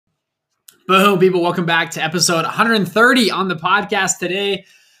Boom, people, welcome back to episode 130 on the podcast. Today,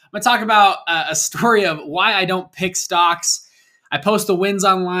 I'm going to talk about a story of why I don't pick stocks. I post the wins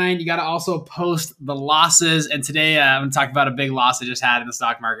online. You got to also post the losses. And today, I'm going to talk about a big loss I just had in the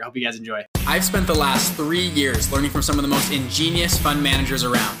stock market. I hope you guys enjoy. I've spent the last 3 years learning from some of the most ingenious fund managers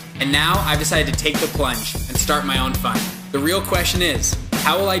around. And now I've decided to take the plunge and start my own fund. The real question is,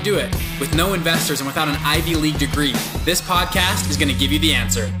 how will I do it? With no investors and without an Ivy League degree, this podcast is going to give you the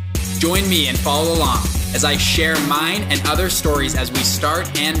answer. Join me and follow along as I share mine and other stories as we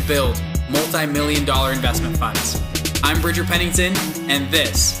start and build multi-million-dollar investment funds. I'm Bridger Pennington, and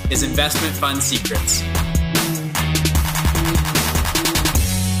this is Investment Fund Secrets.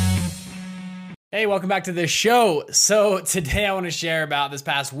 Hey, welcome back to the show. So today I want to share about this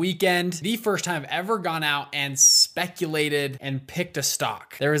past weekend, the first time I've ever gone out and speculated and picked a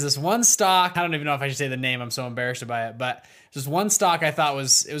stock. There was this one stock, I don't even know if I should say the name, I'm so embarrassed by it, but just one stock I thought it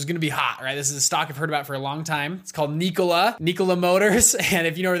was going to be hot, right? This is a stock I've heard about for a long time. It's called Nikola Motors. And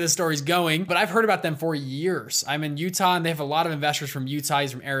if you know where this story's going, but I've heard about them for years. I'm in Utah and they have a lot of investors from Utah.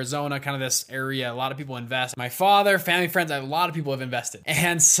 He's from Arizona, kind of this area. A lot of people invest. My father, family, friends, a lot of people have invested.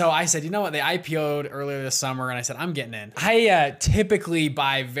 And so I said, you know what? They IPO'd earlier this summer and I said, I'm getting in. I typically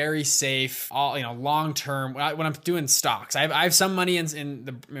buy very safe, long-term when I'm doing stocks. I have some money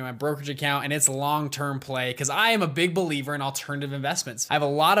in my brokerage account and it's a long-term play because I am a big believer in alternative investments. I have a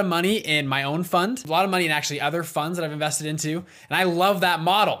lot of money in my own fund, a lot of money in actually other funds that I've invested into. And I love that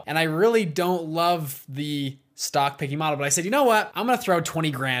model. And I really don't love the stock picking model, but I said, you know what? I'm going to throw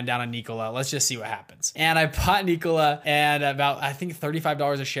 20 grand down on Nikola. Let's just see what happens. And I bought Nikola and about, I think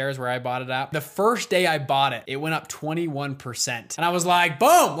 $35 a share is where I bought it at. The first day I bought it, it went up 21%. And I was like,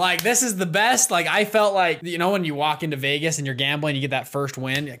 boom, like this is the best. Like I felt like, you know, when you walk into Vegas and you're gambling, you get that first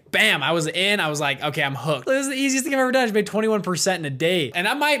win, like, bam, I was in, I was like, okay, I'm hooked. This is the easiest thing I've ever done. I just made 21% in a day. And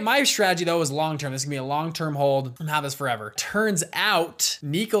my strategy though was long-term. This is gonna be a long-term hold and have this forever. Turns out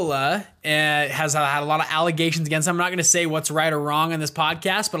Nikola has had a lot of allegations against them. I'm not going to say what's right or wrong on this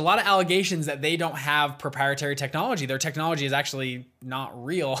podcast, but a lot of allegations that they don't have proprietary technology. Their technology is actually not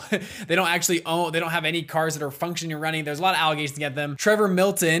real. They don't actually own, they don't have any cars that are functioning and running. There's a lot of allegations against them. Trevor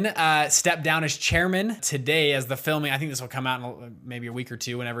Milton stepped down as chairman today as the filming. I think this will come out in maybe a week or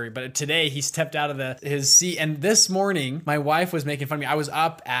two, whenever, but today he stepped out of his seat. And this morning, my wife was making fun of me. I was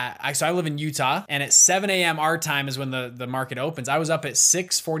up so I live in Utah and at 7 a.m. our time is when the market opens. I was up at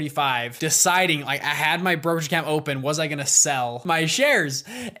 6:45 deciding, like I had my brokerage account open, was I gonna sell my shares?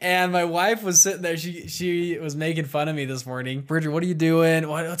 And my wife was sitting there, she was making fun of me this morning. Bridger, what are you doing?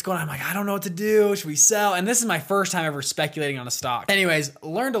 What's going on? I'm like, I don't know what to do. Should we sell? And this is my first time ever speculating on a stock. Anyways,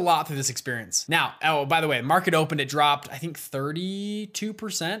 learned a lot through this experience. Now, oh, by the way, market opened, it dropped, I think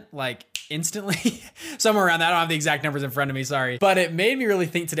 32%, like instantly, somewhere around that. I don't have the exact numbers in front of me, sorry. But it made me really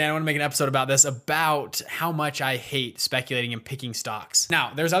think today, I want to make an episode about this, about how much I hate speculating and picking stocks.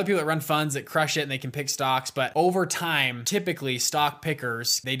 Now, there's other people that run funds that crush it and they can pick stocks, but over time, typically stock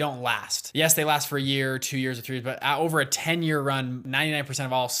pickers, they don't last. Yes, they last for a year, 2 years, or 3 years, but over a 10-year run, 99%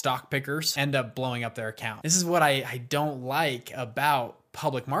 of all stock pickers end up blowing up their account. This is what I don't like about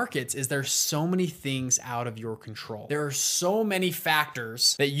public markets, is there's so many things out of your control. There are so many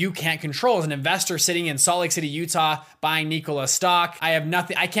factors that you can't control. As an investor sitting in Salt Lake City, Utah, buying Nikola stock, I have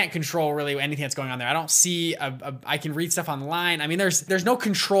nothing, I can't control really anything that's going on there. I don't see, I can read stuff online. I mean, there's no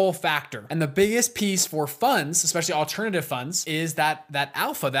control factor. And the biggest piece for funds, especially alternative funds, is that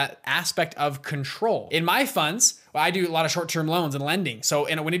alpha, that aspect of control. In my funds, I do a lot of short-term loans and lending. So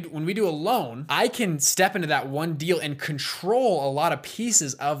when we do a loan, I can step into that one deal and control a lot of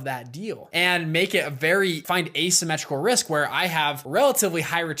pieces of that deal and make it find asymmetrical risk where I have relatively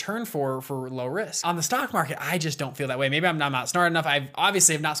high return for low risk. On the stock market, I just don't feel that way. Maybe I'm not smart enough. I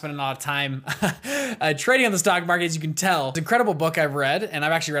obviously have not spent a lot of time trading on the stock market, as you can tell. It's an incredible book I've read, and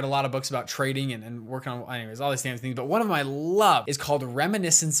I've actually read a lot of books about trading and working on, anyways, all these things. But one of my love is called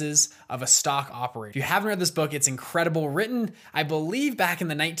Reminiscences of a Stock Operator. If you haven't read this book, it's incredible. Written, I believe, back in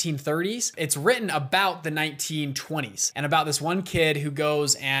the 1930s. It's written about the 1920s and about this one kid who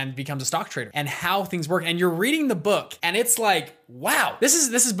goes and becomes a stock trader and how things work. And you're reading the book and it's like, wow, this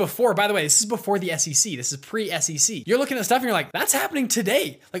is before, by the way, this is before the SEC. This is pre-SEC. You're looking at stuff and you're like, that's happening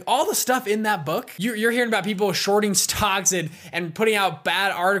today. Like all the stuff in that book, you're hearing about people shorting stocks and putting out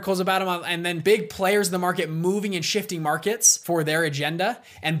bad articles about them, and then big players in the market moving and shifting markets for their agenda,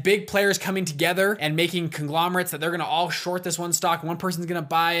 and big players coming together and making conglomerates that they're gonna all short this one stock, one person's gonna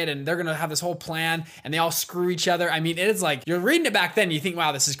buy it, and they're gonna have this whole plan, and they all screw each other. I mean, it's like, you're reading it back then, you think,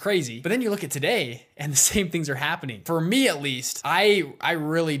 wow, this is crazy. But then you look at today, and the same things are happening. For me, at least, I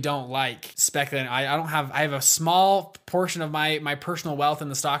really don't like speculating. I have a small portion of my personal wealth in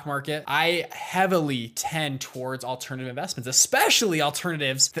the stock market. I heavily tend towards alternative investments, especially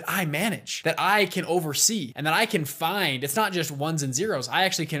alternatives that I manage, that I can oversee, and that I can find. It's not just ones and zeros. I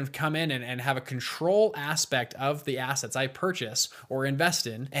actually can come in and have a control aspect of the assets I purchase or invest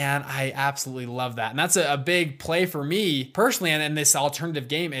in. And I absolutely love that. And that's a big play for me personally. And this alternative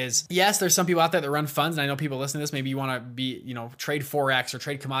game is, yes, there's some people out there that run funds. And I know people listening to this, maybe you want to be, trade Forex or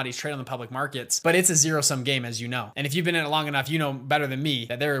trade commodities, trade on the public markets, but it's a zero sum game, as you know. And if you've been in it long enough, you know better than me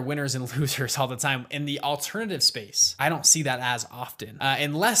that there are winners and losers all the time. In the alternative space, I don't see that as often,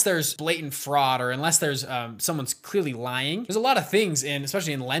 unless there's blatant fraud or unless there's someone's clearly lying. There's a lot of things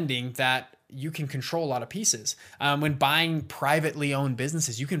especially in lending, that you can control a lot of pieces. When buying privately owned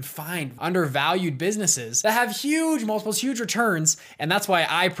businesses, you can find undervalued businesses that have huge multiples, huge returns. And that's why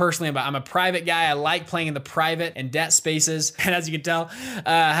I personally, I'm a private guy. I like playing in the private and debt spaces. And as you can tell,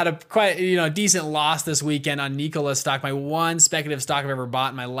 had a quite, decent loss this weekend on Nikola stock, my one speculative stock I've ever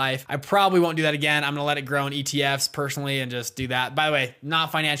bought in my life. I probably won't do that again. I'm going to let it grow in ETFs personally and just do that. By the way,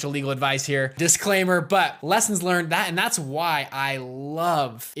 not financial legal advice here, disclaimer, but lessons learned and that's why I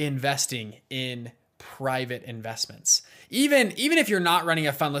love investing in private investments. Even if you're not running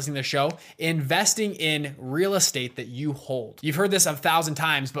a fund listening to the show, investing in real estate that you hold. You've heard this 1,000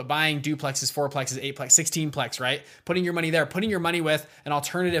 times, but buying duplexes, fourplexes, eightplex, 16plex, right? Putting your money there, putting your money with an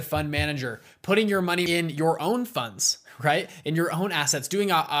alternative fund manager, putting your money in your own funds, right? In your own assets,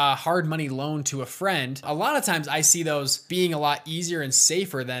 doing a hard money loan to a friend. A lot of times I see those being a lot easier and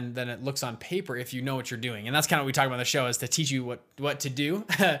safer than it looks on paper if you know what you're doing. And that's kind of what we talk about on the show, is to teach you what to do.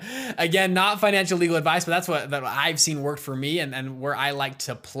 Again, not financial legal advice, but that's what I've seen worked for me and where I like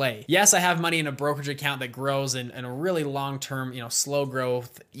to play. Yes, I have money in a brokerage account that grows in a really long-term, slow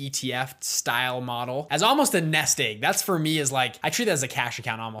growth ETF style model as almost a nest egg. That's for me is like, I treat that as a cash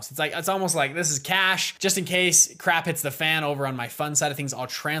account almost. It's almost like this is cash just in case crap hits the fan over on my fund side of things. I'll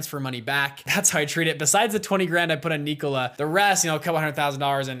transfer money back. That's how I treat it. Besides the 20 grand I put on Nikola, the rest, a couple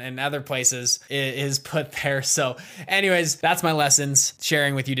 $100,000 in other places is put there. So anyways, that's my lessons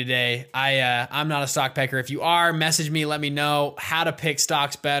sharing with you today. I'm not a stock picker. If you are, message me, let me know how to pick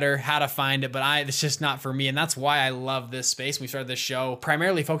stocks better, how to find it, but it's just not for me. And that's why I love this space. We started this show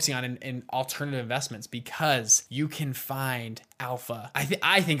primarily focusing on in alternative investments, because you can find alpha.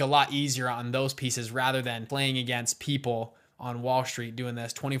 I think a lot easier on those pieces rather than playing against people on Wall Street doing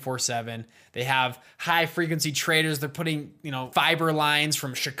this 24/7. They have high frequency traders. They're putting, fiber lines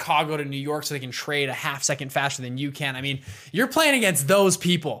from Chicago to New York so they can trade a half second faster than you can. I mean, you're playing against those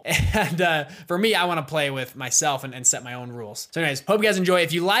people. And for me, I want to play with myself and set my own rules. So anyways, hope you guys enjoy.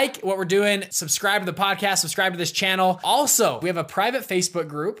 If you like what we're doing, subscribe to the podcast, subscribe to this channel. Also, we have a private Facebook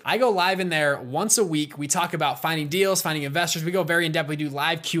group. I go live in there once a week. We talk about finding deals, finding investors. We go very in depth. We do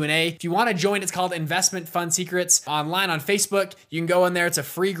live Q&A. If you want to join, it's called Investment Fund Secrets online on Facebook. You can go in there. It's a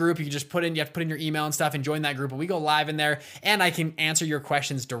free group. You can just you have to put in your email and stuff and join that group. And we go live in there and I can answer your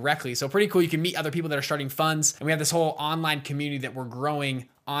questions directly. So pretty cool. You can meet other people that are starting funds. And we have this whole online community that we're growing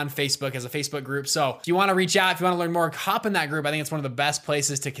on Facebook as a Facebook group. So if you want to reach out, if you want to learn more, hop in that group. I think it's one of the best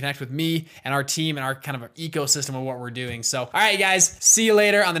places to connect with me and our team and our kind of ecosystem of what we're doing. So, all right, guys, see you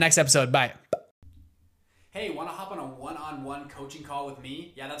later on the next episode. Bye. Hey, want to hop on a one-on-one coaching call with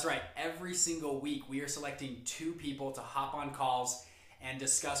me? Yeah, that's right. Every single week, we are selecting 2 people to hop on calls and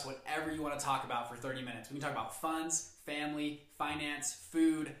discuss whatever you want to talk about for 30 minutes. We can talk about funds, family, finance,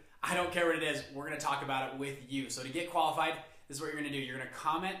 food. I don't care what it is. We're going to talk about it with you. So to get qualified, this is what you're going to do. You're going to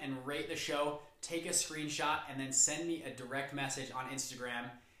comment and rate the show, take a screenshot, and then send me a direct message on Instagram.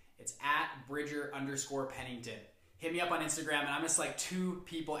 It's @Bridger_Pennington. Hit me up on Instagram, and I'm just like 2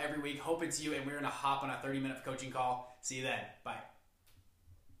 people every week. Hope it's you, and we're going to hop on a 30-minute coaching call. See you then. Bye.